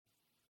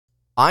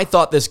I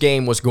thought this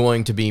game was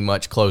going to be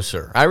much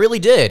closer. I really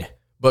did.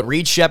 But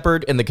Reed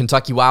Sheppard and the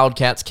Kentucky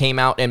Wildcats came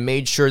out and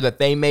made sure that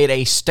they made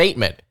a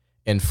statement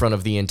in front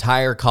of the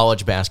entire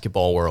college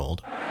basketball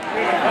world.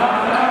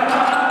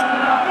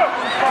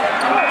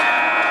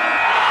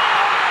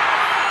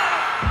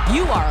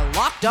 You are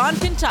Locked On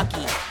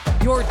Kentucky,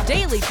 your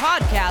daily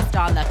podcast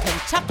on the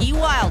Kentucky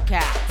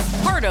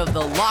Wildcats, part of the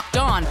Locked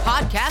On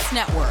Podcast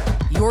Network,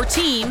 your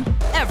team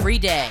every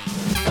day.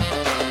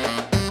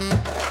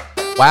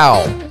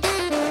 Wow.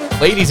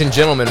 Ladies and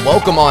gentlemen,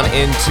 welcome on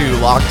into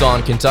Locked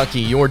On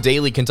Kentucky, your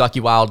daily Kentucky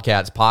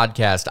Wildcats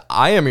podcast.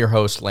 I am your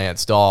host,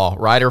 Lance Dahl,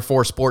 writer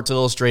for Sports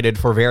Illustrated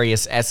for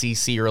various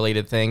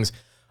SEC-related things.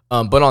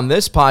 But on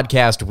this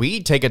podcast,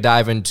 we take a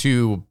dive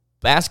into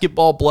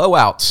basketball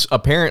blowouts,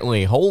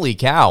 apparently. Holy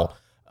cow.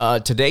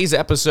 Today's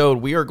episode,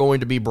 we are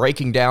going to be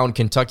breaking down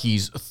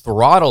Kentucky's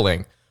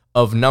throttling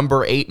of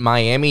number 8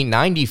 Miami.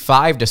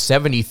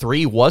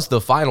 95-73 was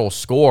the final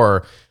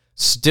score.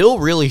 Still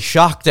really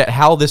shocked at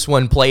how this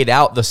one played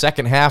out. The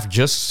second half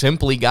just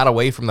simply got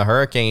away from the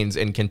Hurricanes,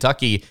 and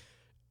Kentucky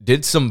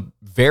did some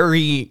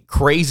very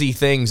crazy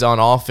things on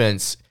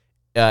offense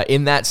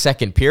in that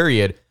second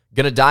period.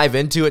 Going to dive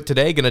into it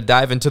today. Going to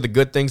dive into the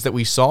good things that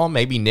we saw,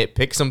 maybe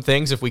nitpick some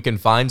things if we can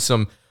find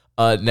some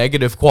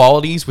negative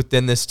qualities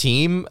within this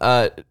team.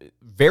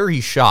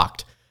 Very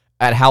shocked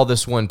at how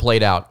this one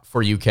played out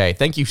for UK.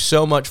 Thank you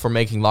so much for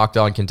making Locked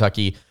On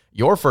Kentucky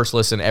your first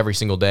listen every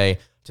single day.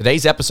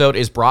 Today's episode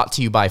is brought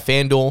to you by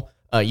FanDuel.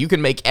 You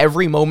can make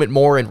every moment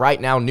more, and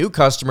right now, new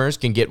customers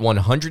can get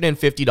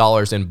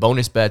 $150 in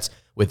bonus bets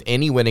with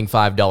any winning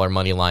 $5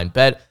 moneyline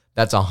bet.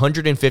 That's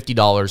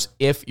 $150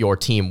 if your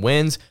team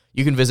wins.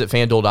 You can visit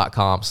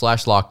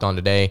FanDuel.com/LockedOn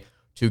today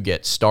to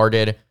get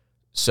started.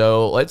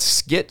 So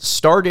let's get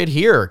started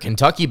here.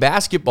 Kentucky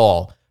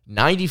basketball,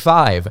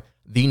 95.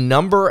 The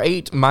number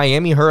 8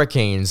 Miami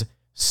Hurricanes,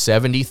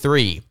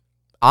 73.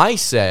 I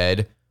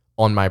said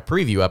on my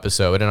preview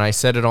episode, and I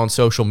said it on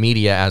social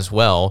media as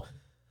well,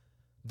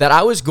 that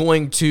I was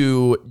going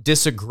to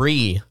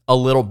disagree a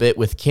little bit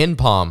with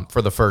KenPom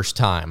for the first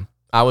time.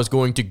 I was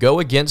going to go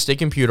against a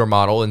computer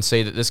model and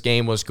say that this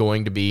game was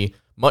going to be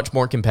much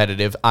more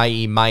competitive,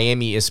 i.e.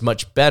 Miami is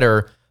much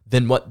better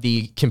than what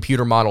the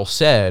computer model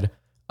said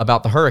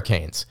about the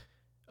Hurricanes,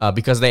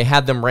 because they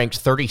had them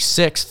ranked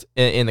 36th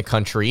in the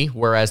country,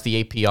 whereas the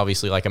AP,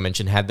 obviously, like I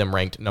mentioned, had them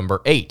ranked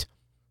number 8.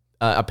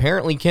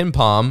 Apparently,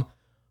 KenPom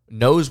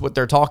knows what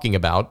they're talking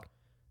about,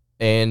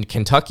 and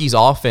Kentucky's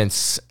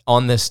offense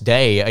on this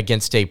day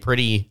against a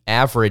pretty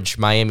average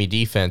Miami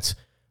defense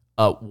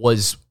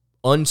was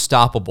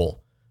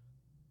unstoppable.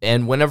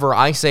 And whenever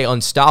I say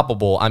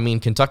unstoppable, I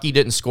mean Kentucky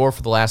didn't score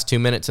for the last 2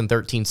 minutes and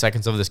 13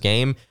 seconds of this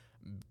game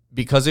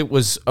because it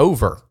was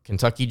over.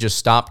 Kentucky just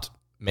stopped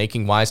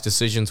making wise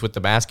decisions with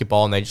the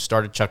basketball, and they just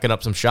started chucking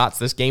up some shots.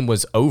 This game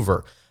was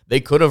over.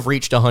 They could have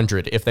reached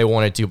 100 if they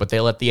wanted to, but they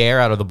let the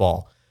air out of the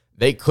ball.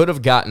 They could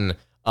have gotten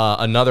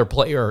another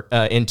player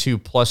into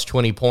plus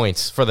 20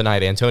 points for the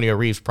night, Antonio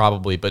Reeves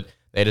probably, but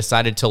they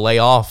decided to lay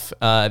off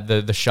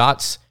the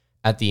shots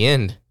at the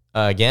end.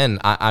 Again,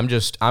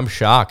 I'm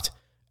shocked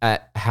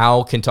at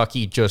how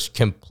Kentucky just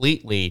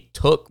completely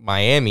took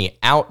Miami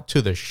out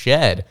to the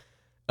shed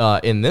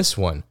in this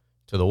one,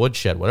 to the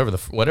woodshed,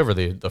 whatever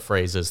the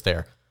phrase is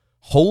there.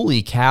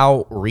 Holy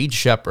cow, Reed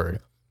Sheppard.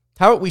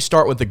 How about we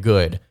start with the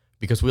good,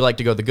 because we like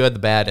to go the good, the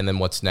bad, and then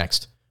what's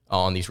next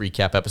on these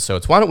recap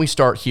episodes. Why don't we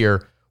start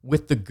here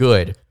with the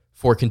good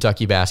for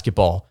Kentucky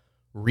basketball?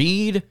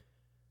 Reed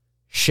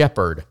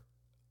Sheppard.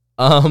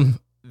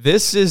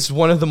 This is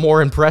one of the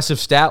more impressive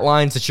stat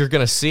lines that you're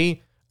going to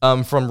see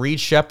from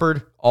Reed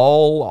Sheppard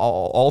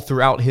all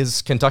throughout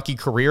his Kentucky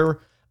career,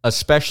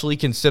 especially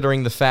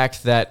considering the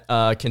fact that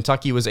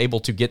Kentucky was able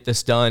to get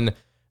this done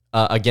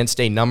against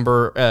a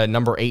number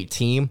 8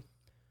 team.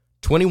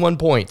 21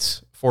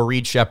 points for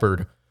Reed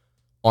Sheppard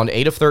on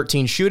 8 of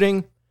 13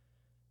 shooting.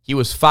 He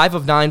was 5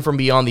 of 9 from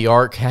beyond the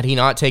arc. Had he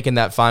not taken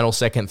that final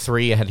second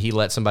three, had he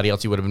let somebody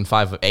else, he would have been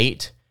 5 of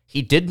 8.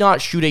 He did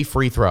not shoot a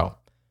free throw.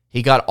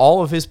 He got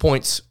all of his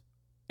points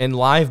in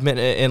live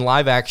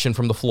action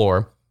from the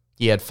floor.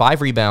 He had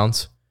 5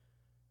 rebounds.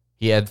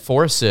 He had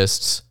 4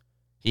 assists.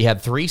 He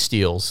had 3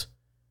 steals.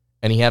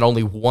 And he had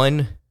only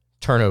 1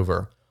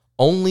 turnover.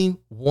 Only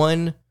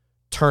 1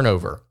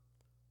 turnover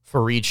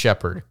for Reed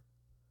Sheppard,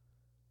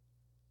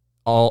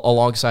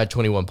 alongside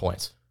 21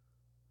 points.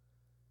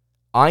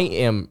 I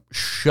am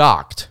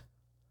shocked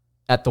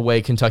at the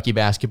way Kentucky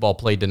basketball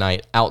played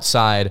tonight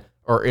outside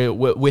or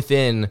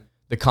within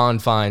the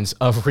confines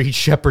of Reed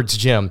Sheppard's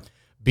gym,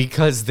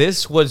 because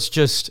this was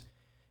just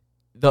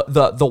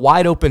the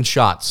wide open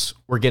shots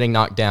were getting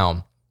knocked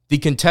down. The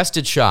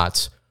contested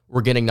shots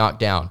were getting knocked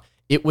down.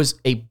 It was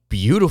a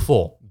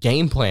beautiful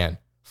game plan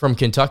from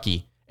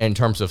Kentucky in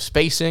terms of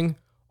spacing,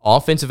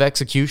 offensive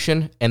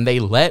execution, and they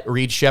let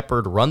Reed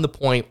Sheppard run the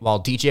point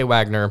while DJ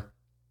Wagner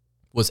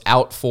was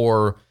out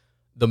for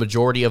the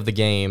majority of the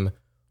game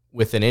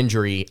with an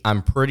injury.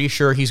 I'm pretty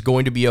sure he's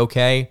going to be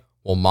okay.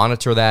 We'll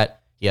monitor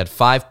that. He had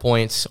 5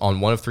 points on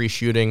 1 of 3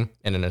 shooting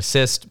and an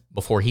assist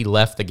before he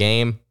left the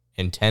game.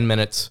 in 10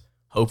 minutes.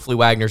 Hopefully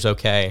Wagner's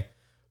okay.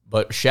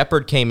 But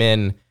Shepard came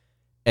in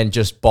and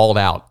just balled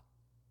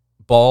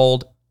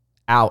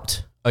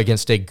out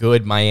against a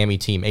good Miami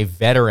team, a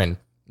veteran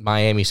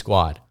Miami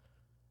squad.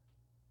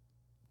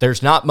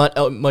 There's not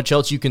much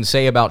else you can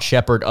say about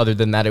Shepard other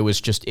than that it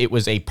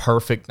was a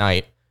perfect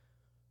night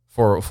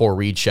for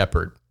Reed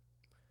Shepard.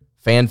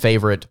 Fan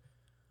favorite.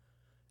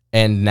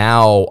 And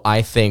now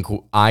I think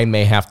I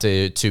may have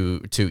to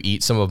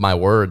eat some of my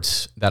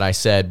words that I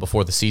said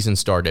before the season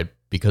started,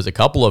 because a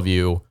couple of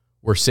you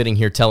were sitting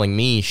here telling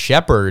me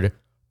Shepard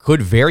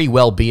could very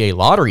well be a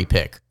lottery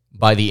pick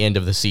by the end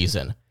of the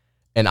season.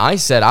 And I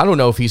said, I don't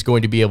know if he's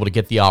going to be able to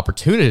get the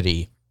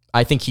opportunity.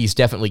 I think he's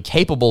definitely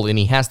capable and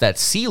he has that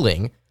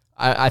ceiling.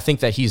 I think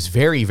that he's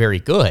very, very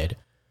good,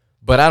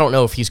 but I don't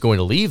know if he's going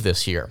to leave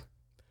this year.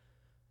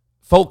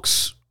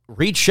 Folks,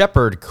 Reed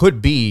Shepard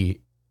could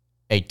be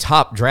a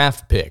top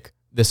draft pick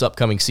this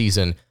upcoming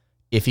season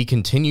if he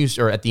continues,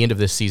 or at the end of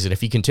this season,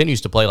 if he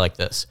continues to play like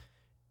this.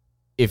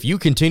 If you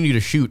continue to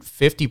shoot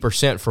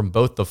 50% from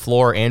both the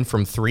floor and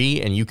from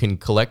three, and you can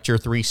collect your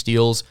 3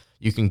 steals,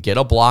 you can get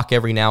a block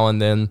every now and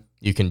then,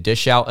 you can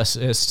dish out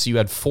assists. You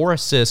had 4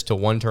 assists to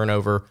 1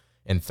 turnover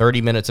in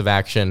 30 minutes of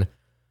action.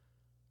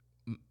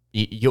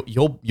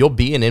 You'll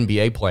be an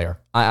NBA player.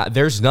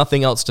 There's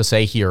nothing else to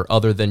say here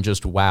other than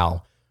just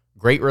wow.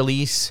 Great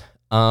release.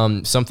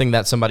 Something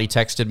that somebody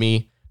texted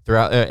me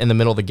throughout in the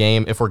middle of the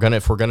game. If we're gonna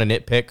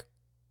nitpick,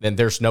 then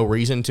there's no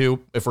reason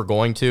to. If we're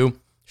going to,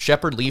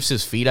 Shepard leaves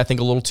his feet, I think,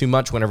 a little too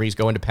much whenever he's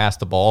going to pass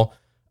the ball.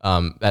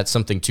 That's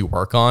something to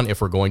work on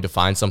if we're going to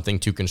find something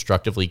to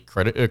constructively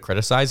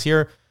criticize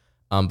here.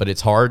 But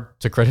it's hard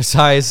to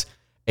criticize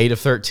 8 of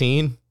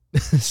 13.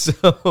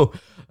 So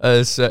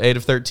 8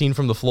 of 13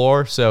 from the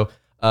floor. So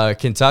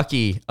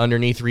Kentucky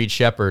underneath Reed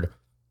Shepard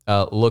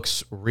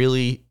looks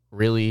really,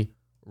 really,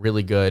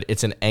 really good.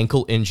 It's an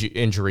ankle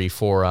injury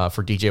for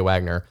DJ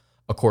Wagner,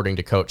 according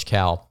to Coach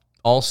Cal.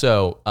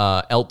 Also,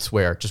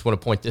 elsewhere, just want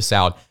to point this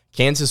out.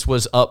 Kansas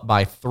was up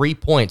by 3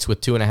 points with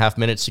 2.5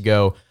 minutes to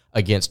go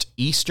against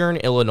Eastern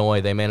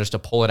Illinois. They managed to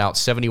pull it out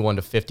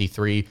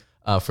 71-53.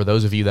 For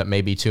those of you that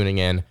may be tuning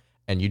in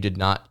and you did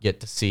not get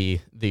to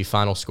see the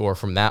final score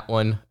from that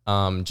one,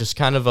 just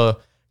kind of a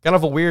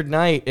weird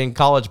night in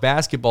college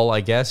basketball,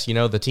 I guess. You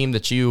know, the team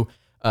that you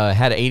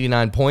had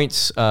 89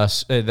 points,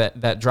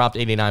 that dropped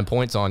 89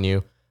 points on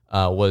you,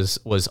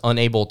 was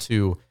unable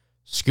to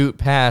scoot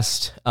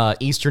past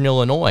Eastern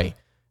Illinois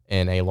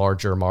in a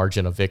larger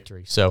margin of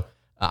victory. So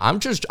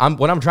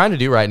what I'm trying to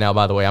do right now,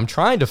 by the way, I'm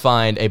trying to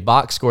find a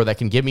box score that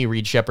can give me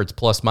Reed Shepard's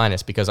plus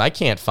minus, because I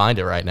can't find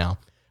it right now.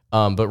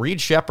 But Reed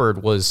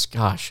Shepard was,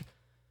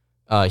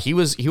 he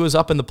was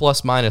up in the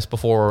plus minus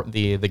before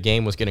the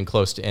game was getting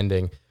close to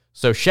ending.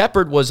 So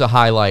Shepard was a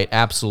highlight,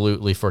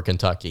 absolutely, for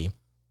Kentucky.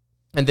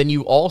 And then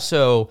you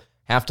also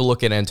have to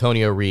look at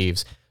Antonio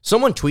Reeves.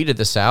 Someone tweeted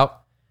this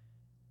out,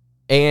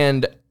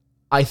 and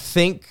I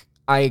think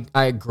I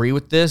agree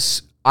with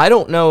this. I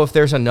don't know if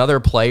there's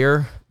another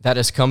player that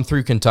has come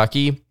through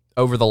Kentucky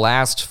over the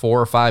last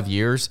 4 or 5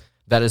 years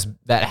that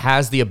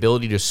has the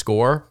ability to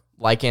score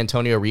like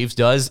Antonio Reeves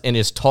does, and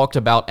is talked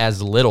about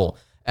as little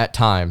at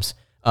times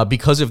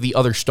because of the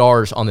other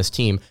stars on this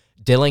team.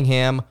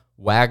 Dillingham,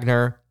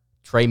 Wagner,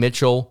 Trey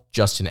Mitchell,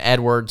 Justin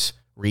Edwards,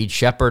 Reed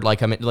Shepard.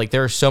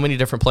 There are so many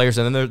different players,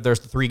 and then there's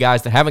the 3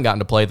 guys that haven't gotten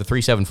to play, the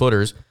 3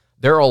 7-footers.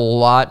 There are a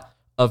lot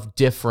of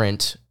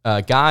different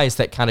guys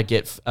that kind of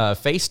get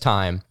face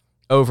time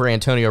over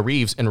Antonio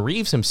Reeves, and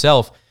Reeves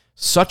himself,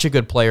 such a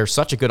good player,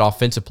 such a good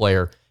offensive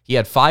player. He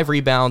had 5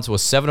 rebounds,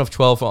 was 7 of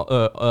 12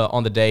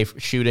 on the day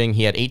shooting.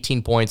 He had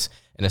 18 points,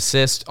 an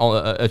assist,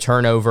 a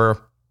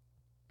turnover.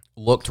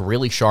 Looked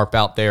really sharp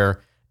out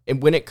there.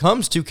 And when it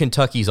comes to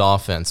Kentucky's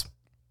offense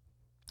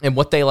and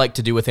what they like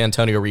to do with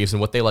Antonio Reeves and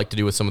what they like to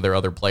do with some of their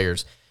other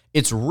players,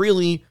 it's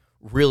really,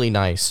 really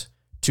nice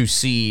to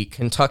see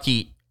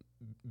Kentucky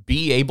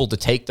be able to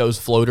take those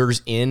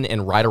floaters in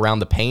and right around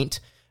the paint.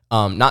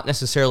 Not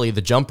necessarily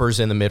the jumpers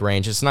in the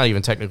mid-range. It's not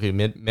even technically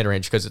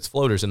mid-range because it's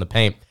floaters in the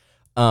paint.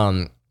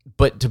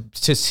 But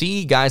to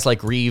see guys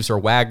like Reeves or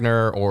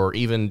Wagner or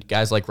even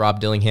guys like Rob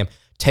Dillingham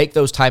take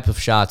those type of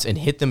shots and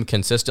hit them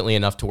consistently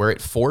enough to where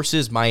it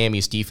forces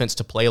Miami's defense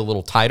to play a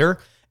little tighter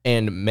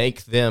and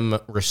make them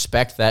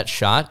respect that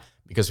shot,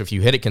 because if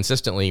you hit it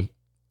consistently,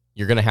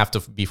 you're going to have to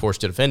be forced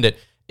to defend it.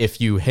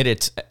 If you hit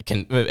it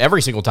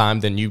every single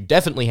time, then you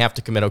definitely have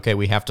to commit, okay,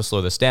 we have to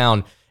slow this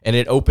down. And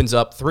it opens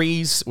up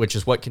threes, which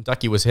is what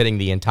Kentucky was hitting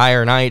the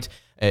entire night.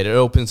 And it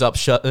opens up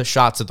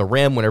shots at the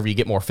rim whenever you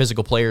get more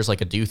physical players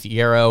like a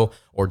Duthiero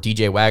or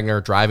DJ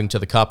Wagner driving to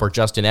the cup, or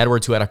Justin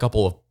Edwards, who had a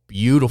couple of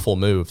beautiful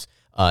moves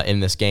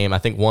in this game. I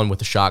think one with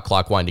the shot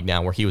clock winding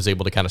down where he was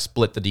able to kind of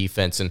split the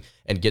defense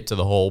and get to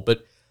the hole.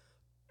 But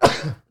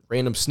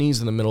random sneeze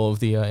in the middle of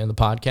the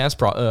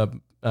podcast.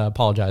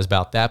 Apologize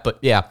about that. But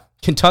yeah,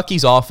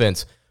 Kentucky's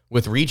offense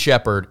with Reed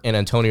Shepard and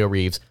Antonio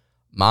Reeves,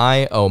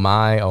 my, oh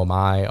my, oh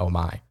my, oh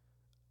my.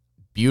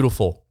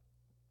 Beautiful,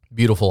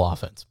 beautiful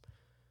offense.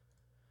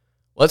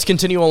 Let's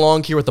continue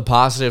along here with the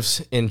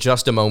positives in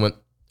just a moment.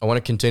 I want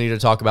to continue to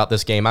talk about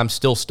this game. I'm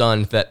still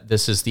stunned that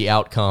this is the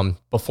outcome.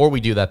 Before we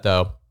do that,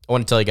 though, I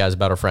want to tell you guys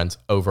about our friends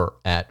over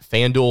at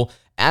FanDuel.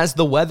 As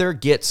the weather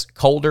gets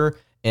colder,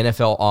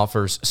 NFL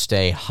offers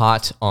stay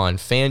hot on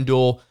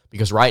FanDuel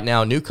because right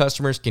now new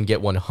customers can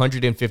get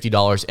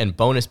 $150 in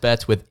bonus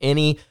bets with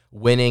any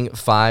winning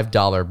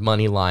 $5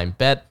 money line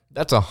bet.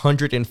 That's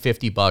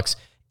 $150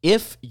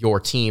 if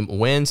your team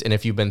wins. And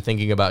if you've been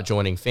thinking about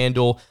joining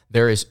FanDuel,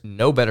 there is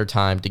no better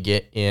time to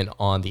get in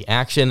on the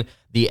action.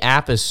 The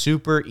app is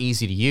super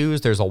easy to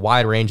use. There's a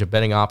wide range of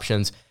betting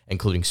options,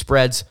 including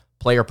spreads,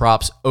 player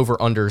props,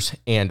 over-unders,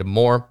 and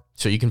more.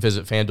 So you can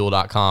visit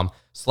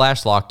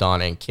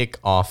FanDuel.com/lockedon and kick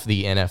off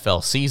the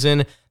NFL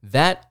season.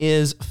 That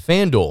is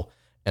FanDuel,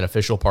 an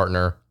official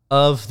partner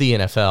of the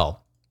NFL.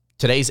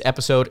 Today's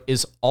episode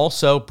is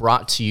also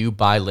brought to you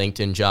by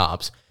LinkedIn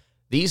Jobs.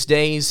 These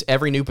days,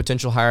 every new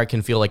potential hire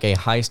can feel like a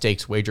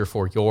high-stakes wager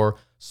for your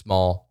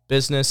small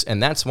business,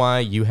 and that's why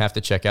you have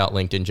to check out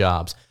LinkedIn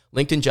Jobs.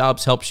 LinkedIn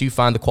Jobs helps you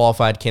find the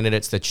qualified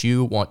candidates that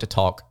you want to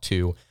talk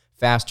to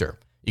faster.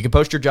 You can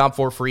post your job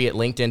for free at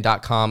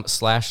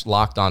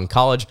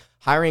linkedin.com/lockedoncollege.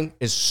 Hiring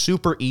is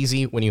super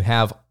easy when you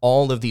have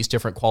all of these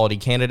different quality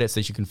candidates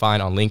that you can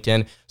find on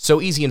LinkedIn. So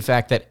easy, in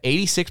fact, that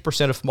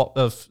 86%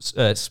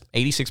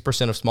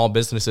 of small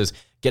businesses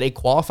get a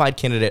qualified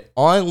candidate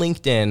on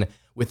LinkedIn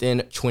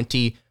within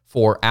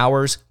 24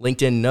 hours.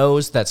 LinkedIn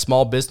knows that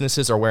small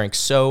businesses are wearing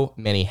so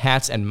many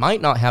hats and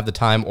might not have the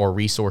time or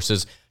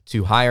resources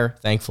to hire.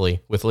 Thankfully,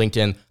 with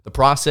LinkedIn, the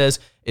process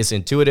is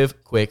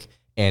intuitive, quick,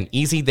 and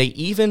easy. They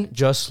even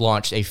just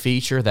launched a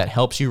feature that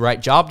helps you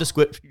write job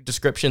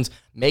descriptions,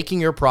 making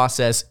your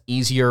process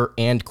easier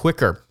and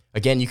quicker.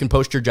 Again, you can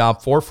post your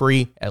job for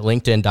free at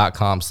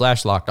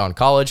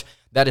linkedin.com/lockedoncollege.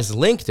 That is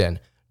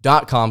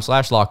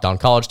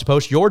linkedin.com/lockedoncollege to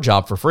post your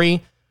job for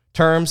free.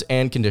 Terms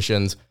and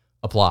conditions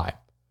apply.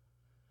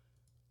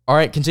 All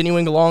right,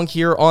 continuing along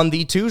here on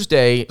the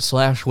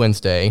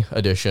Tuesday/Wednesday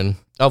edition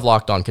of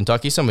Locked On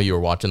Kentucky. Some of you are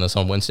watching this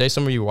on Wednesday.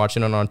 Some of you are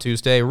watching it on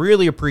Tuesday.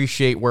 Really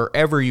appreciate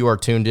wherever you are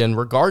tuned in,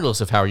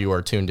 regardless of how you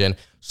are tuned in.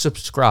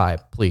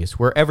 Subscribe, please,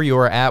 wherever you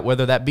are at,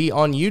 whether that be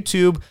on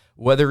YouTube,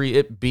 whether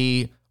it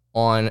be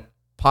on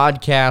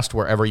podcast,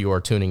 wherever you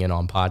are tuning in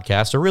on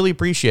podcast. I really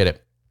appreciate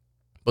it.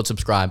 But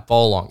subscribe,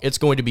 follow along. It's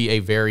going to be a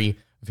very,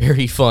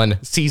 very fun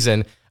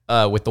season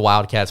with the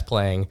Wildcats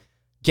playing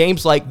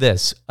games like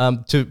this.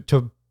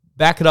 To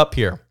back it up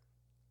here.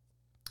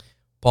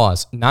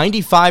 Pause.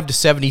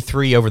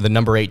 95-73 over the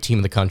number 8 team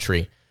in the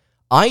country.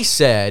 I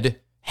said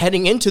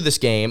heading into this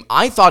game,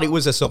 I thought it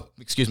was a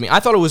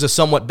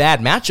somewhat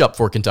bad matchup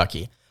for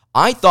Kentucky.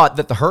 I thought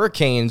that the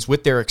Hurricanes,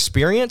 with their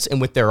experience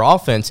and with their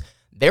offense,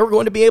 they were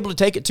going to be able to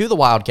take it to the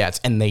Wildcats,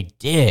 and they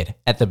did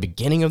at the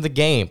beginning of the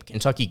game.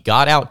 Kentucky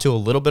got out to a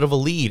little bit of a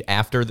lead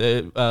after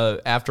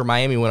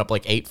Miami went up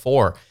like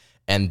 8-4,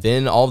 and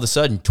then all of a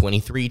sudden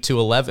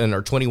 23-11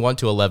 or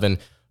 21-11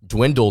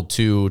 dwindled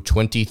to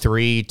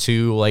 23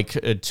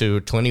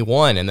 to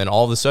 21, and then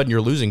all of a sudden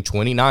you're losing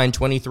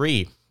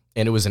 29-23,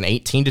 and it was an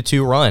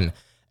 18-2 run,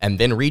 and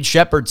then Reed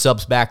Sheppard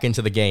subs back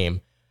into the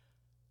game,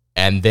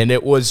 and then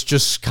it was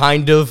just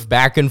kind of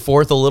back and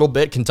forth a little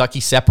bit. Kentucky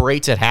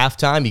separates at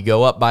halftime. You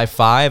go up by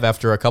 5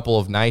 after a couple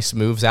of nice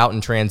moves out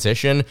in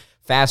transition.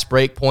 Fast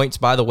break points,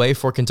 by the way,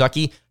 for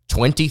Kentucky.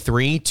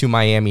 23 to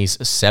Miami's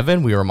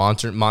 7. We were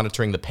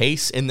monitoring the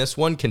pace in this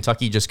one.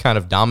 Kentucky just kind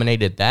of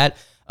dominated that.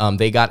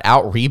 They got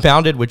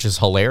out-rebounded, which is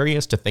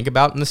hilarious to think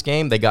about in this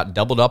game. They got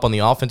doubled up on the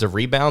offensive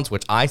rebounds,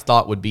 which I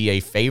thought would be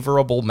a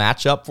favorable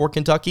matchup for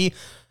Kentucky.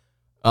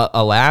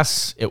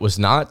 Alas, it was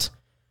not.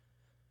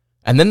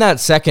 And then that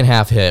second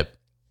half hit,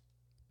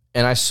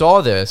 and I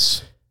saw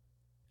this.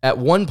 At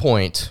one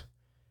point,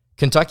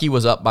 Kentucky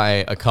was up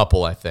by a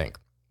couple, I think.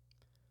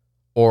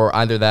 Or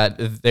either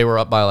that, they were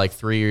up by like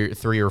three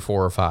or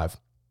 4 or 5.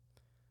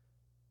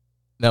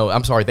 No,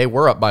 I'm sorry, they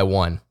were up by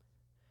 1.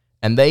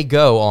 And they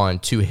go on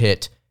to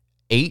hit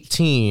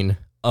 18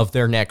 of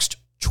their next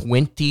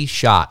 20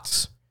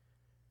 shots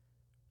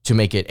to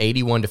make it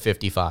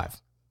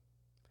 81-55.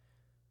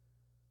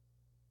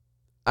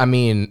 I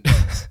mean,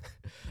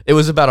 it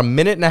was about a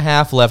minute and a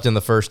half left in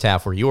the first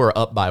half where you were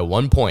up by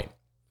 1 point.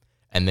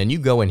 And then you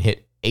go and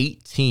hit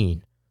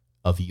 18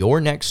 of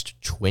your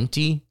next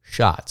 20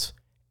 shots.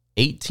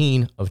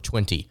 18 of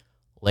 20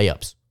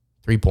 layups,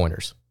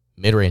 3-pointers,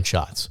 mid-range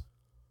shots.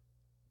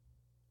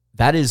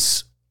 That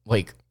is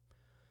like,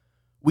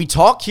 we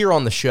talk here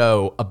on the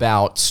show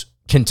about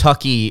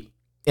Kentucky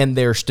and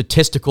their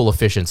statistical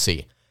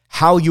efficiency,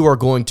 how you are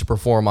going to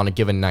perform on a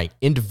given night.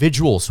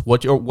 Individuals,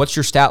 what's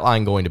your stat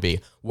line going to be?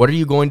 What are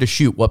you going to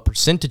shoot? What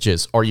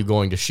percentages are you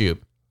going to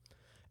shoot?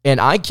 And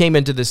I came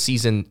into this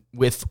season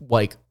with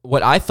like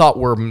what I thought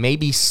were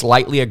maybe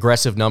slightly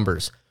aggressive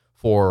numbers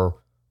for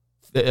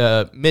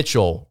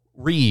Mitchell,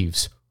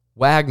 Reeves,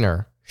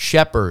 Wagner,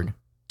 Sheppard,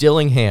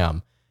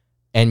 Dillingham,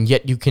 and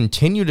yet you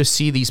continue to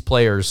see these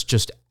players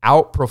just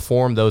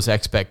outperform those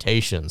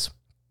expectations.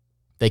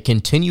 They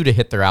continue to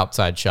hit their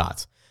outside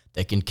shots.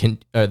 They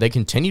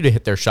continue to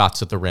hit their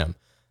shots at the rim.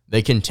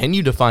 They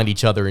continue to find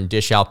each other and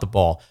dish out the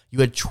ball. You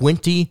had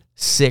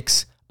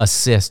 26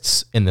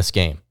 assists in this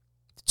game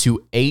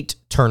to 8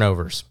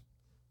 turnovers.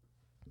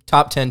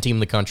 Top 10 team in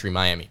the country,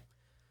 Miami.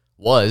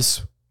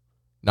 Was,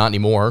 not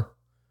anymore,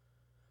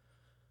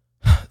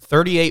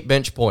 38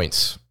 bench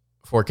points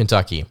for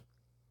Kentucky.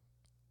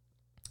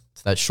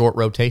 It's that short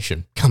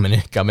rotation coming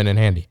in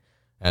handy.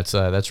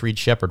 That's Reed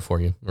Sheppard for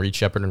you. Reed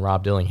Sheppard and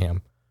Rob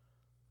Dillingham.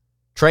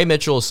 Trey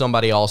Mitchell is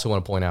somebody I also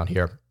want to point out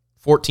here.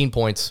 14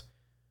 points,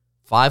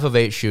 5 of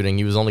 8 shooting.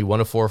 He was only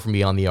 1 of 4 from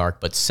beyond the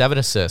arc, but 7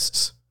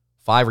 assists,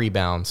 5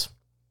 rebounds.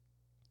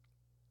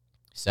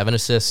 7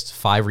 assists,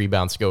 5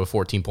 rebounds to go with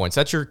 14 points.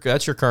 That's your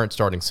current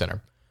starting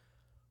center.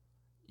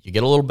 You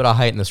get a little bit of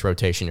height in this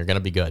rotation, you're going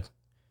to be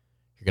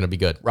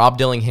good. Rob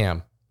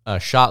Dillingham,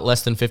 shot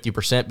less than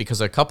 50%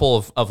 because a couple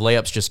of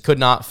layups just could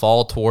not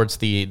fall towards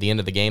the end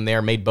of the game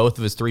there. Made both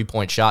of his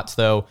 3-point shots,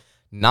 though.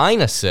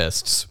 9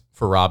 assists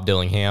for Rob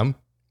Dillingham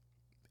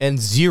and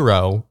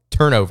 0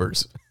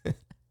 turnovers.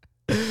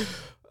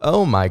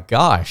 Oh, my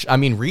gosh. I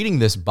mean, reading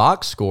this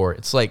box score,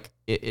 it's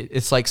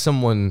like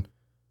someone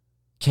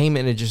came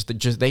in and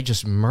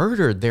just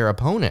murdered their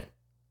opponent.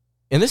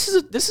 And this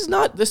was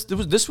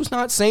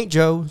not St.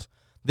 Joe's.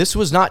 This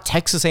was not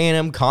Texas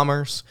A&M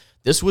Commerce.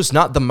 This was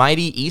not the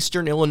mighty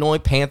Eastern Illinois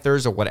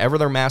Panthers or whatever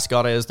their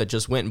mascot is that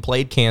just went and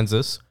played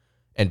Kansas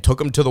and took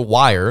them to the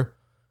wire.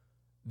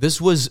 This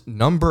was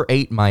number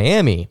 8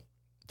 Miami,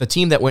 the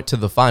team that went to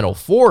the Final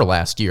Four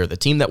last year, the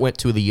team that went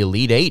to the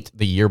Elite Eight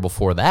the year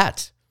before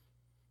that.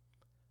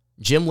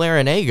 Jim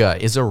Larinaga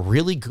is a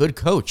really good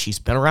coach. He's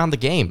been around the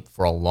game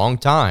for a long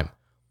time.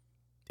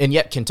 And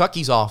yet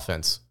Kentucky's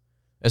offense,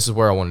 this is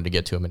where I wanted to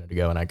get to a minute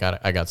ago, and I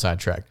got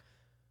sidetracked.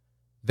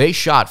 They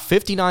shot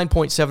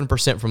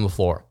 59.7% from the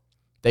floor.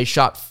 They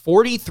shot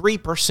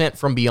 43%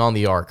 from beyond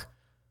the arc.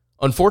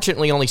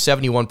 Unfortunately, only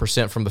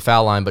 71% from the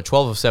foul line, but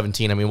 12 of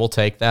 17. I mean, we'll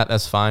take that.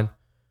 That's fine.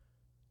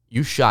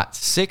 You shot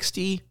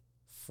 60,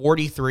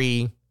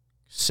 43,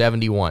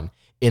 71.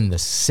 In the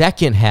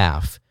second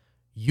half,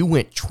 you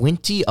went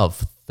 20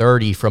 of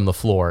 30 from the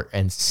floor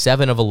and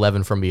 7 of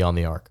 11 from beyond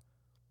the arc.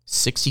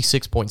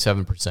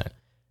 66.7%.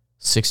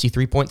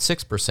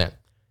 63.6%.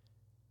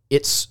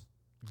 It's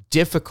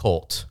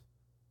difficult.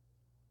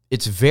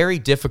 It's very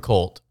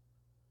difficult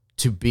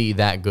to be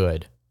that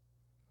good.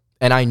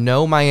 And I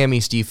know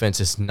Miami's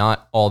defense is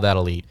not all that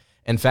elite.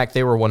 In fact,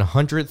 they were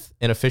 100th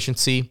in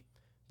efficiency.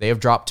 They have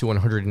dropped to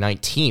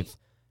 119th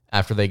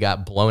after they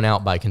got blown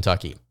out by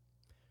Kentucky.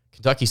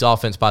 Kentucky's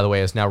offense, by the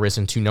way, has now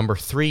risen to number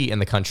 3 in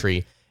the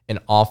country in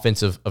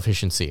offensive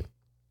efficiency.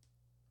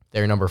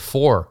 They're number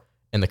 4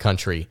 in the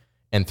country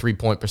in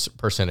three-point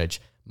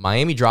percentage.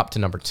 Miami dropped to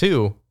number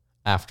 2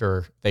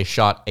 after they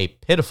shot a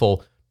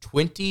pitiful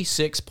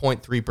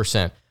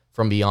 26.3%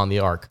 from beyond the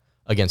arc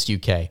against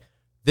UK.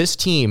 This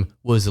team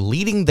was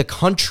leading the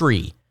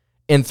country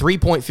in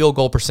three-point field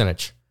goal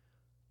percentage.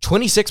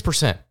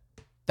 26%.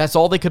 That's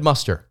all they could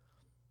muster.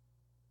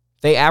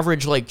 They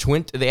averaged like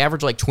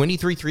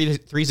 23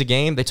 threes a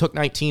game. They took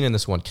 19 in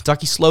this one.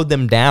 Kentucky slowed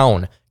them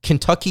down.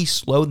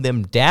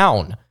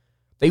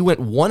 They went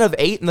 1 of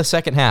 8 in the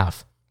second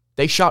half.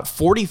 They shot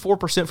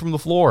 44% from the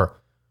floor.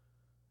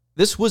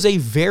 This was a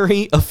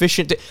very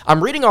efficient...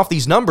 I'm reading off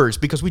these numbers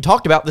because we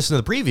talked about this in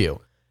the preview.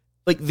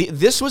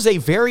 This was a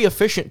very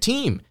efficient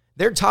team.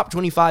 They're top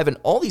 25 in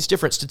all these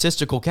different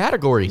statistical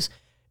categories.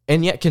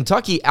 And yet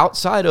Kentucky,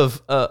 outside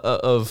of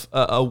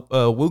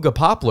Wooga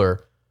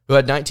Poplar, who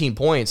had 19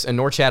 points, and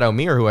Norchad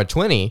O'Meara, who had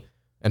 20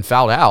 and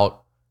fouled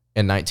out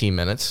in 19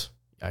 minutes.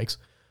 Yikes.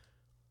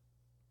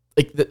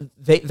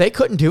 They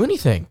couldn't do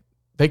anything.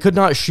 They could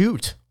not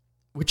shoot,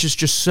 which is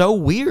just so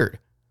weird.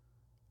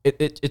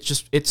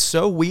 It's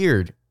so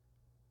weird.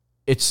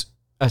 It's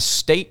a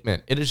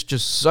statement. It is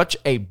just such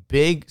a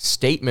big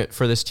statement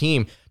for this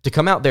team to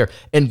come out there.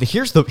 And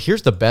here's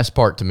the best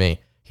part to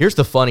me. Here's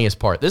the funniest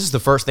part. This is the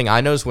first thing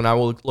I noticed when I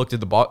looked at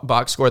the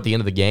box score at the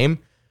end of the game.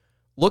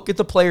 Look at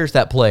the players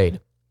that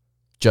played.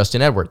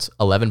 Justin Edwards,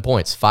 11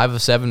 points, 5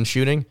 of 7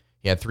 shooting.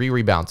 He had 3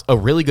 rebounds. A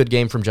really good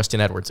game from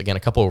Justin Edwards. Again,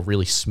 a couple of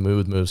really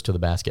smooth moves to the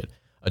basket.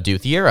 Adu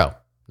Thiero,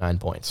 9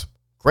 points.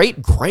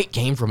 Great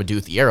game from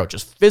Adu Thiero,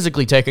 just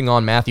physically taking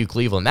on Matthew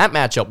Cleveland. That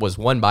matchup was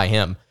won by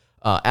him.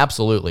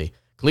 Absolutely.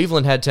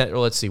 Cleveland had 10,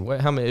 let's see,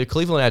 how many?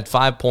 Cleveland had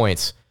 5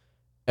 points.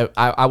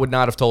 I would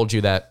not have told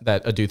you that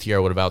Adu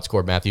Thiero would have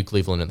outscored Matthew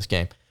Cleveland in this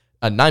game.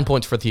 9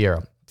 points for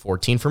Thiero,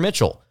 14 for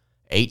Mitchell,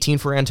 18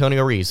 for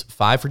Antonio Rees,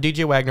 5 for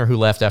DJ Wagner, who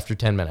left after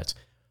 10 minutes,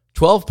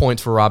 12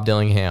 points for Rob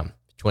Dillingham,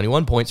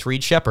 21 points for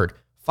Reed Sheppard,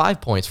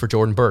 5 points for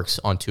Jordan Burks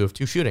on 2 of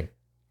 2 shooting,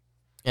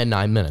 and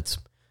 9 minutes.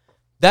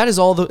 That is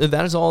all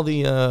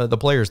the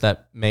players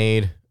that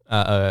made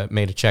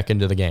a check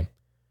into the game.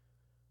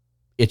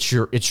 It's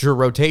your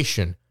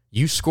rotation.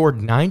 You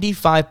scored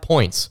 95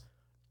 points,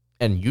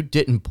 and you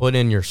didn't put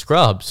in your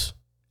scrubs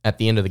at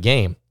the end of the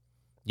game.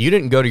 You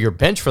didn't go to your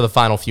bench for the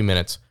final few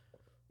minutes.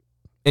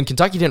 And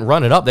Kentucky didn't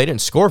run it up. They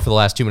didn't score for the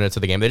last 2 minutes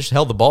of the game. They just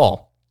held the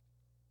ball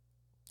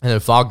and then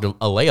fogged a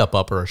layup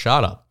up or a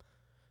shot up.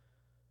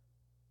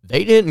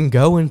 They didn't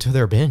go into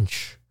their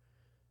bench.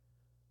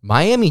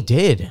 Miami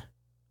did.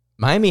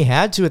 Miami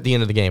had to at the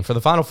end of the game. For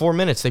the final 4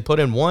 minutes, they put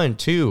in 1,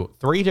 2,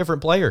 3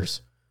 different players.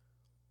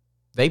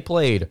 They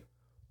played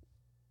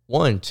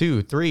 1,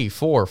 2, 3,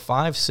 4,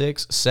 5,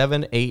 6,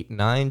 7, 8,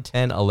 9,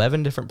 10,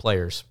 11 different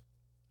players.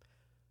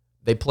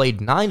 They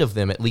played 9 of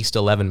them at least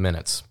 11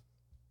 minutes.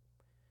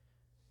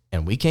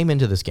 And we came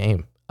into this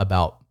game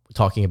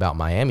talking about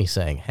Miami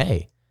saying,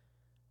 hey,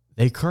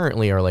 they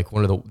currently are like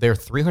they're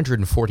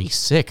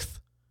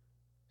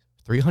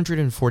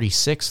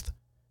 346th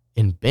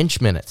in bench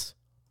minutes.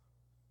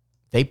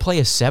 They play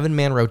a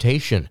 7-man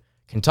rotation.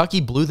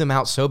 Kentucky blew them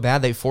out so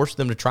bad they forced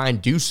them to try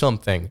and do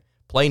something.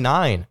 Play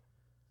 9.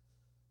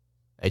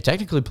 They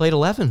technically played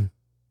 11.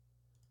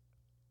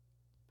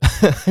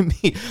 I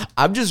mean,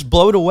 I'm just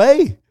blown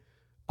away.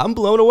 I'm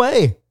blown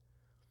away.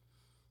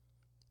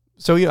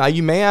 So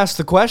you may ask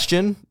the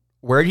question,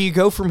 where do you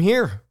go from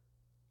here?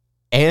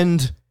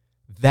 And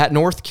that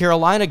North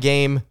Carolina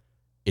game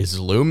is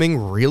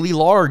looming really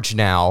large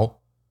now.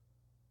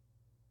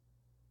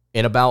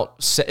 In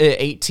about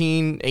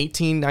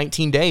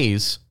 19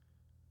 days.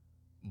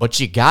 But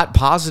you got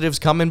positives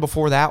coming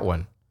before that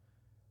one.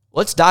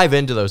 Let's dive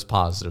into those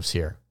positives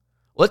here.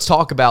 Let's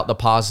talk about the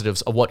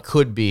positives of what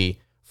could be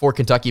for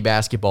Kentucky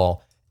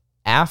basketball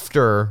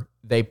after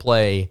they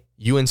play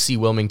UNC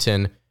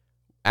Wilmington,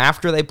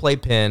 after they play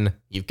Penn.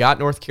 You've got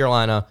North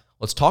Carolina.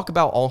 Let's talk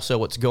about also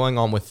what's going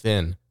on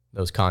within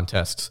those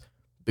contests,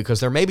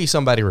 because there may be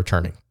somebody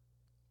returning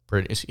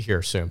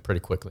here soon, pretty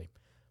quickly.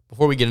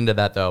 Before we get into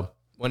that, though, I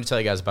want to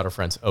tell you guys about our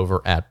friends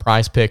over at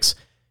Prize Picks.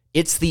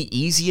 It's the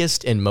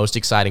easiest and most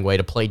exciting way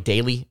to play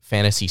daily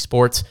fantasy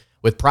sports.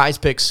 With Prize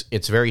Picks,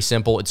 it's very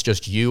simple. It's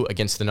just you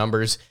against the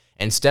numbers.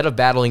 Instead of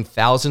battling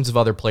thousands of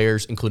other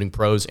players, including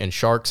pros and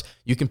sharks,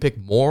 you can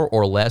pick more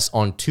or less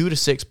on 2 to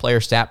 6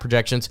 player stat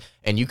projections,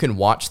 and you can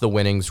watch the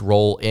winnings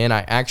roll in.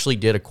 I actually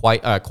did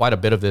quite a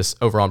bit of this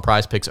over on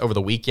Prize Picks over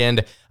the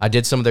weekend. I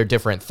did some of their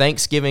different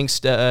Thanksgiving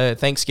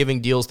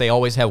deals. They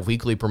always have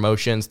weekly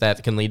promotions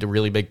that can lead to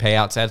really big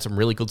payouts. I had some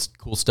really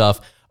cool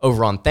stuff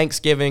over on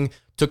Thanksgiving.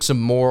 Took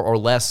some more or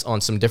less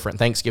on some different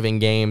Thanksgiving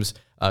games.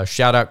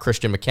 Shout out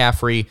Christian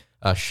McCaffrey.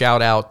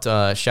 Shout out.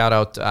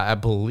 I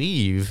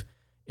believe,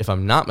 if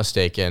I'm not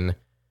mistaken,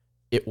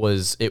 it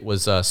was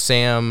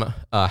Sam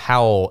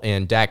Howell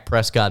and Dak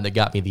Prescott that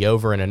got me the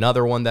over, and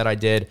another one that I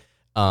did.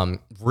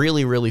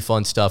 Really, really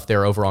fun stuff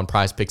there over on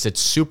Prize Picks. It's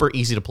super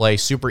easy to play,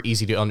 super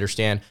easy to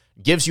understand.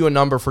 Gives you a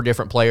number for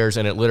different players,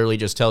 and it literally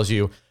just tells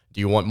you,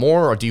 do you want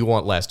more or do you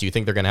want less? Do you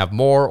think they're going to have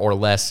more or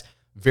less?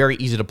 Very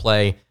easy to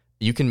play.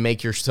 You can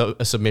make your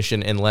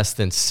submission in less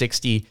than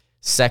 60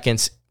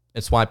 seconds.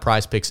 That's why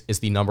Prize Picks is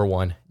the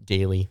 #1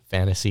 daily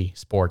fantasy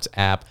sports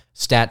app.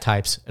 Stat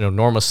types, an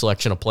enormous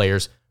selection of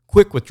players,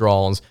 quick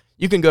withdrawals.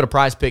 You can go to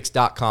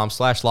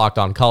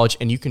prizepicks.com/lockedoncollege,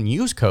 and you can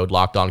use code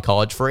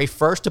lockedoncollege for a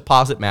first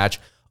deposit match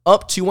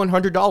up to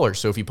 $100.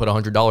 So if you put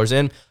 $100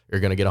 in, you're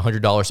going to get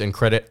 $100 in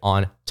credit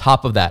on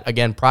top of that.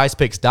 Again,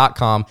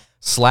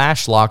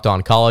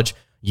 prizepicks.com/lockedoncollege.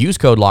 Use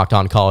code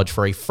lockedoncollege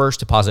for a first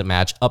deposit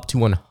match up to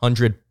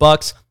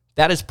 $100.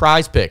 That is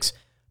Prize Picks,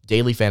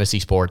 daily fantasy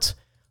sports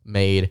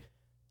made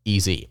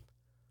easy.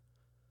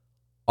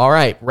 All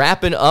right,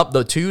 wrapping up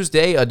the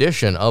Tuesday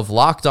edition of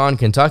Locked On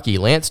Kentucky.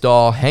 Lance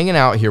Dahl hanging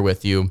out here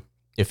with you.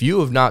 If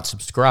you have not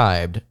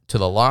subscribed to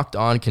the Locked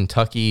On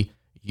Kentucky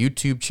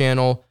YouTube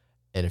channel,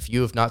 and if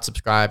you have not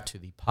subscribed to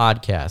the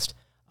podcast,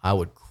 I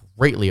would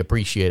greatly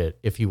appreciate it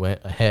if you went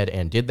ahead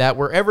and did that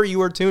wherever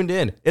you are tuned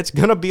in. It's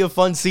going to be a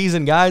fun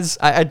season, guys.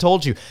 I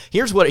told you.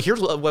 Here's what. Wait.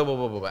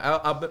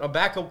 I'm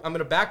going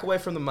to back away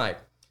from the mic.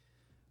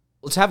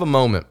 Let's have a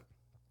moment.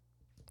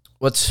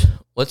 Let's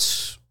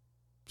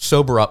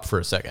sober up for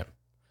a second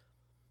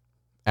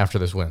after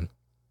this win.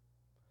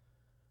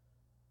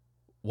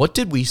 What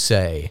did we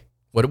say?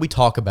 What did we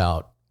talk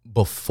about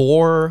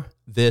before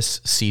this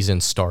season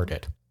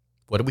started?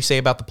 What did we say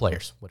about the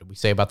players? What did we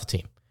say about the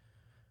team?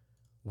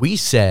 We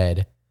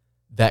said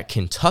that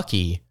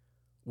Kentucky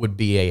would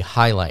be a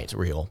highlight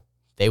reel.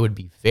 They would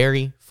be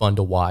very fun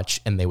to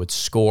watch, and they would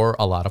score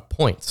a lot of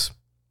points.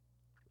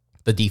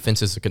 The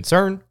defense is a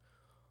concern,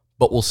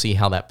 but we'll see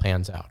how that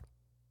pans out.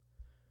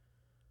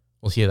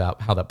 We'll see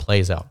how that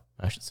plays out,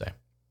 I should say.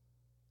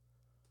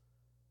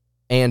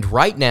 And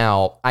right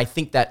now, I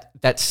think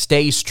that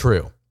stays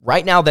true.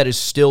 Right now, that is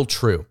still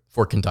true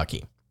for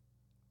Kentucky.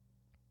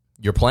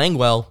 You're playing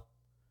well.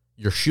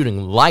 You're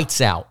shooting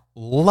lights out.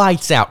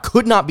 Lights out.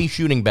 Could not be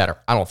shooting better,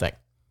 I don't think.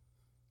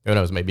 Who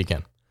knows? Maybe you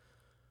can.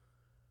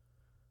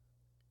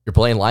 You're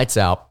playing lights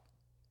out.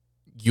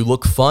 You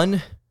look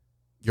fun.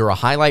 You're a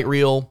highlight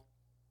reel.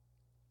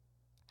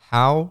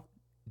 How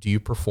do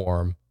you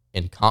perform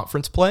in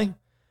conference play?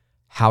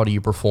 How do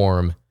you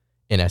perform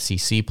in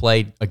SEC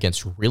play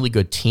against really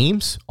good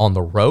teams on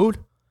the road?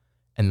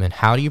 And then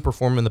how do you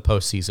perform in the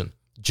postseason?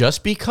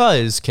 Just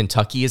because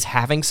Kentucky is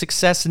having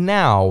success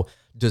now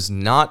does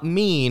not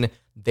mean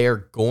they're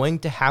going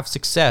to have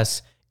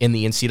success in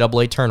the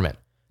NCAA tournament.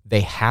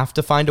 They have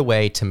to find a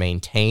way to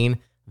maintain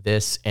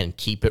this and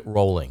keep it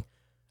rolling.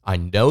 I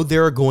know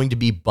there are going to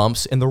be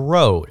bumps in the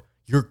road.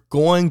 You're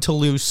going to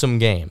lose some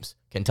games.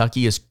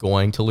 Kentucky is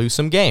going to lose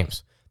some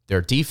games.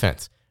 Their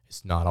defense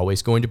is not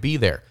always going to be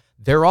there.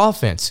 Their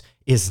offense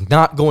is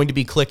not going to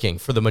be clicking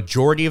for the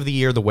majority of the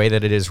year the way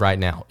that it is right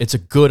now. It's a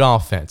good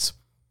offense,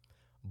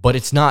 but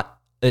it's not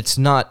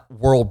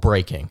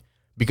world-breaking,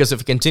 because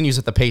if it continues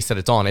at the pace that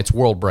it's on, it's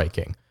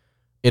world-breaking.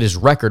 It is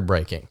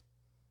record-breaking.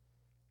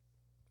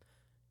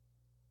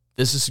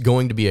 This is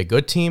going to be a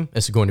good team.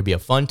 This is going to be a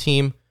fun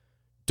team.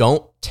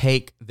 Don't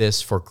take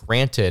this for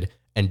granted,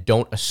 and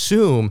don't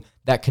assume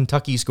that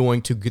Kentucky's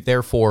going to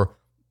therefore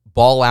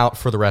ball out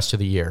for the rest of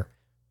the year.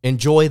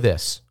 Enjoy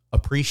this,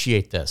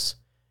 appreciate this,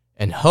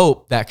 and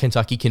hope that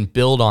Kentucky can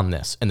build on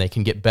this and they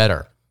can get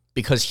better.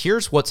 Because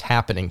here's what's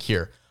happening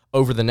here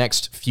over the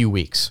next few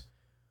weeks.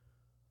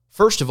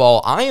 First of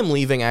all, I am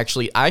leaving,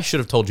 actually, I should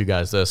have told you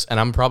guys this, and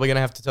I'm probably going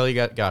to have to tell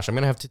you guys, I'm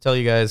going to have to tell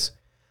you guys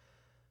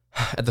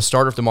at the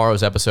start of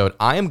tomorrow's episode,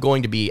 I am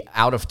going to be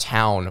out of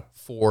town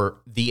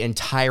for the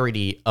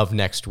entirety of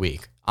next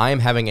week. I am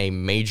having a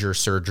major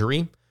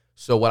surgery.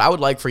 So what I would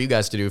like for you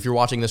guys to do, if you're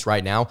watching this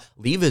right now,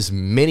 leave as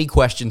many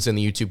questions in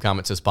the YouTube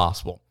comments as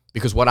possible.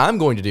 Because what I'm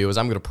going to do is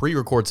I'm going to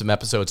pre-record some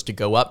episodes to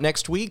go up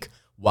next week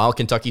while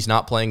Kentucky's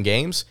not playing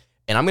games,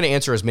 and I'm going to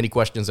answer as many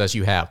questions as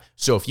you have.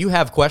 So if you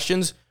have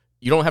questions,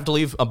 you don't have to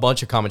leave a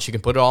bunch of comments. You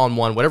can put it all in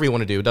one, whatever you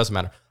want to do. It doesn't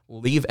matter.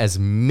 Leave as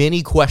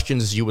many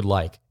questions as you would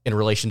like in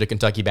relation to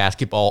Kentucky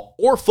basketball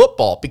or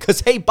football.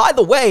 Because, hey, by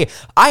the way,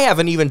 I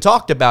haven't even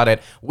talked about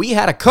it. We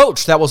had a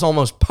coach that was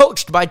almost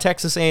poached by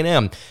Texas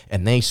A&M,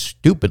 and they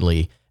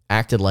stupidly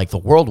acted like the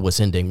world was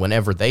ending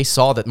whenever they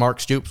saw that Mark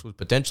Stoops was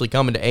potentially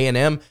coming to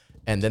A&M,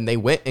 and then they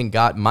went and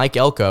got Mike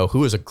Elko,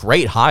 who is a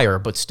great hire,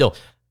 but still,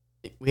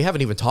 we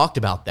haven't even talked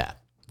about that.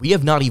 We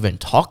have not even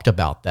talked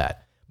about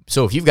that.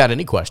 So if you've got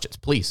any questions,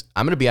 please,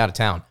 I'm going to be out of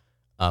town.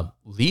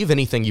 Leave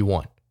anything you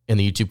want in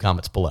the YouTube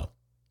comments below.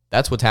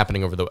 That's what's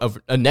happening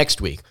over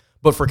next week.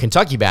 But for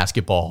Kentucky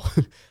basketball,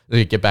 let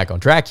me get back on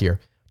track here.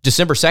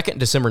 December 2nd,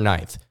 December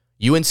 9th,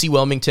 UNC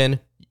Wilmington,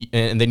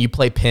 and then you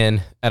play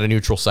Penn at a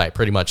neutral site,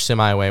 pretty much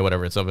semi-away,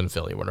 whatever. It's up in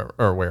Philly, whatever,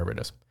 or wherever it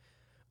is.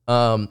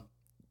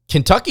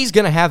 Kentucky's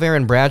going to have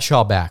Aaron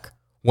Bradshaw back,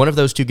 one of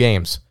those two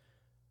games.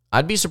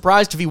 I'd be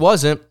surprised if he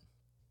wasn't.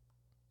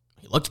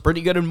 He looked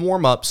pretty good in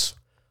warm-ups.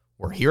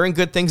 We're hearing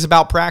good things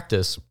about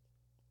practice.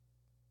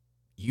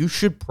 You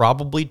should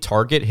probably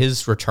target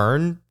his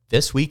return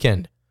this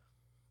weekend.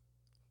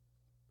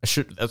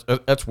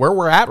 That's where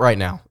we're at right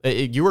now.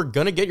 You are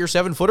going to get your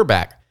 7-footer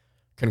back.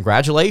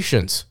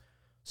 Congratulations.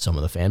 Some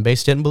of the fan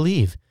base didn't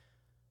believe.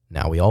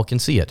 Now we all can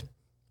see it.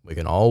 We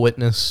can all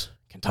witness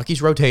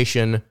Kentucky's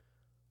rotation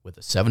with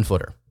a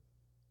 7-footer.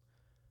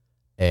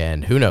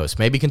 And who knows?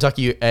 Maybe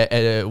Kentucky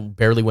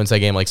barely wins that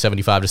game like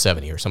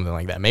 75-70 or something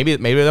like that.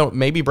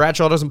 Maybe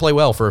Bradshaw doesn't play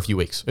well for a few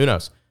weeks. Who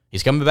knows?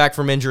 He's coming back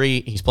from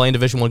injury. He's playing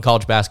Division I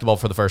college basketball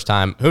for the first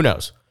time. Who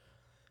knows?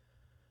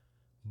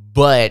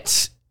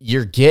 But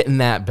you're getting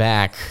that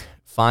back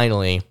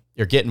finally.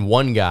 You're getting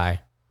one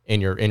guy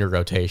in your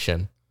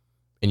rotation,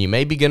 and you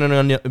may be getting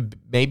on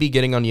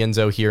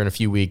Yenzo here in a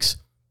few weeks.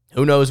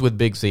 Who knows with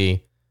Big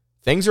Z?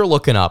 Things are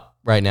looking up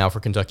right now for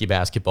Kentucky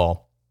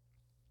basketball.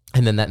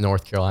 And then that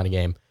North Carolina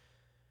game.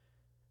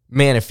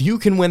 Man, if you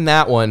can win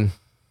that one,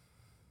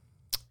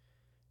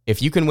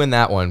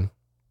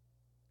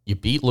 you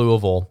beat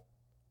Louisville.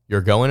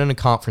 You're going in a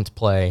conference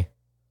play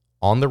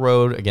on the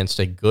road against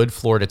a good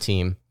Florida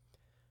team.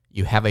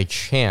 You have a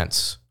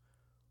chance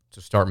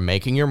to start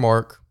making your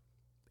mark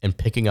and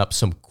picking up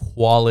some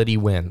quality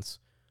wins.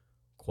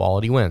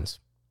 Quality wins.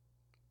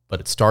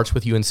 But it starts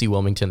with UNC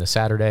Wilmington this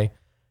Saturday.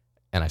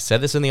 And I said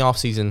this in the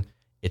offseason,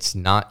 it's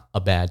not a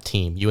bad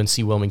team. UNC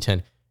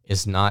Wilmington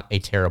is not a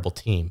terrible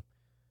team.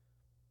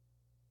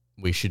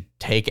 We should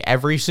take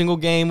every single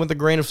game with a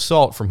grain of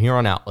salt from here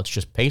on out. Let's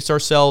just pace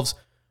ourselves.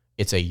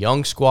 It's a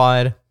young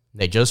squad.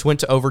 They just went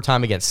to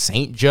overtime against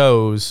St.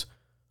 Joe's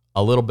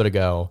a little bit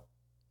ago.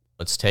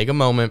 Let's take a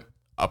moment,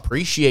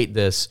 appreciate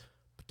this,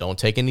 but don't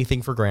take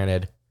anything for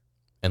granted,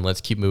 and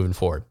let's keep moving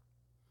forward.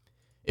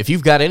 If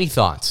you've got any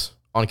thoughts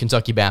on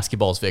Kentucky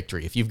basketball's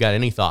victory, if you've got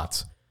any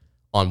thoughts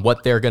on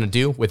what they're going to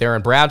do with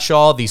Aaron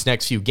Bradshaw, these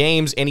next few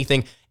games,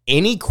 anything,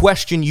 any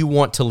question you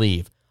want to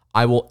leave,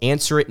 I will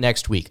answer it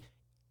next week.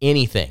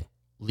 Anything.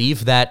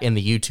 Leave that in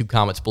the YouTube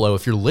comments below.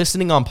 If you're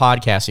listening on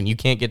podcast and you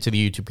can't get to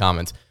the YouTube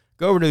comments,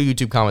 go over to the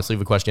YouTube comments,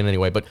 leave a question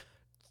anyway. But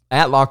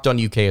at Locked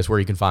On UK is where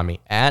you can find me.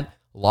 At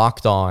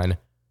Locked On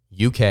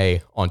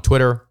UK on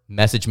Twitter.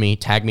 Message me,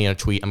 tag me in a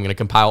tweet. I'm going to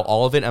compile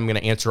all of it. I'm going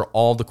to answer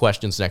all the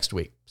questions next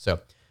week. So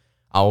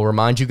I will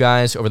remind you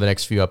guys over the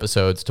next few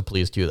episodes to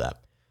please do that.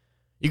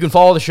 You can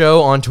follow the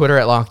show on Twitter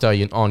at Locked On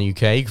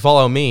UK. You can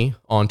follow me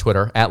on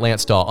Twitter at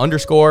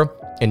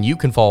LanceDaw_, and you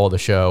can follow the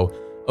show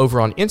over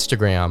on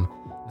Instagram.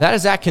 That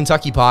is at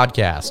Kentucky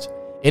Podcast.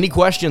 Any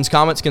questions,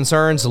 comments,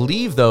 concerns,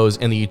 leave those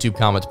in the YouTube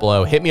comments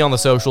below. Hit me on the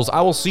socials.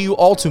 I will see you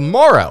all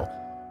tomorrow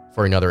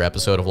for another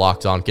episode of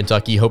Locked On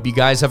Kentucky. Hope you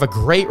guys have a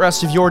great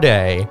rest of your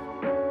day,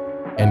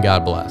 and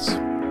God bless.